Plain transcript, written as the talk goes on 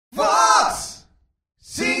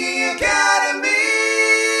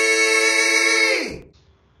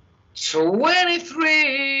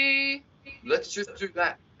let's just do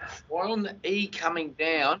that. Try on the E coming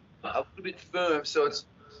down a little bit firm, so it's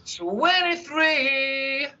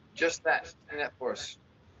 23. Just that. Sing that for us.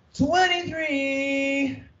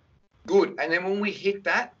 23. Good. And then when we hit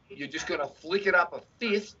that, you're just going to flick it up a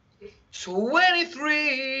fifth.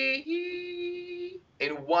 23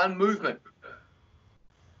 in one movement.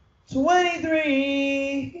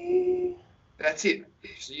 23. That's it.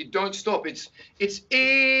 So you don't stop. It's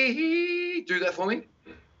E. Do that for me.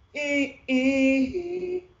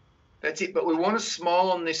 E. That's it. But we want to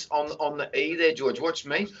smile on this on the E there, George. Watch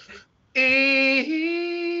me.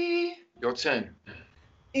 E. Your turn.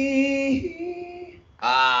 E.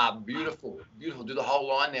 Ah, beautiful. Beautiful. Do the whole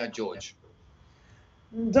line now, George.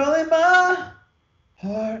 Darling, my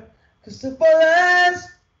heart could simple as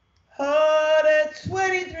hard at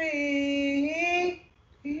 23.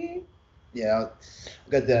 Yeah, I'll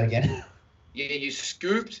get that again. Yeah, you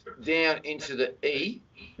scooped down into the E,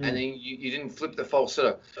 and then you didn't flip the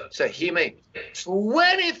falsetto. So hear me.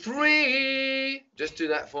 23. Just do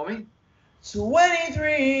that for me.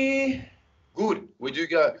 23. Good. We do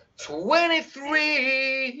go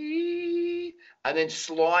 23, and then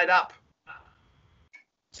slide up.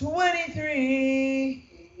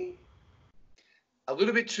 23. A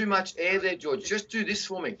little bit too much air there, George. Just do this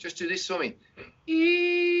for me. Just do this for me.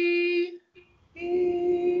 E.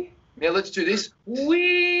 Now let's do this.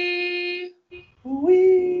 We.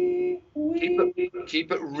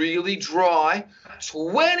 Keep it really dry.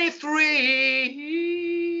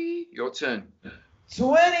 23. Your turn.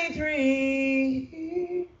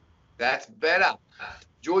 23. That's better.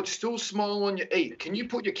 George, still smile on your E. Can you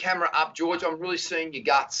put your camera up, George? I'm really seeing your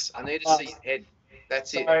guts. I need to see your head.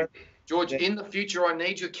 That's it. Sorry. George, in the future, I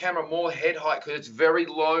need your camera more head height because it's very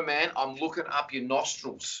low, man. I'm looking up your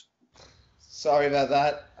nostrils. Sorry about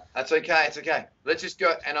that. That's okay. It's okay. Let's just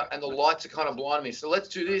go. And the lights are kind of blinding me. So let's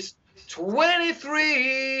do this.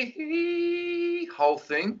 23. Whole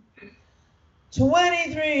thing.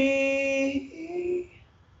 23.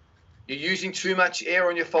 You're using too much air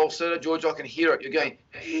on your falsetto, George. I can hear it. You're going.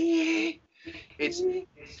 It's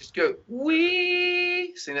just go.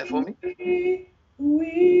 Wee. Sing that for me.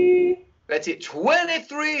 That's it.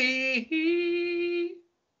 23.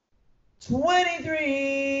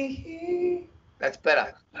 23. That's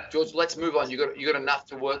better. George, let's move on. You got enough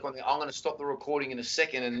to work on there. I'm going to stop the recording in a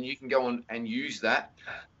second, and then you can go on and use that.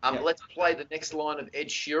 Let's play the next line of Ed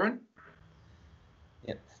Sheeran.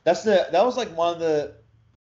 Yeah, that was like one of the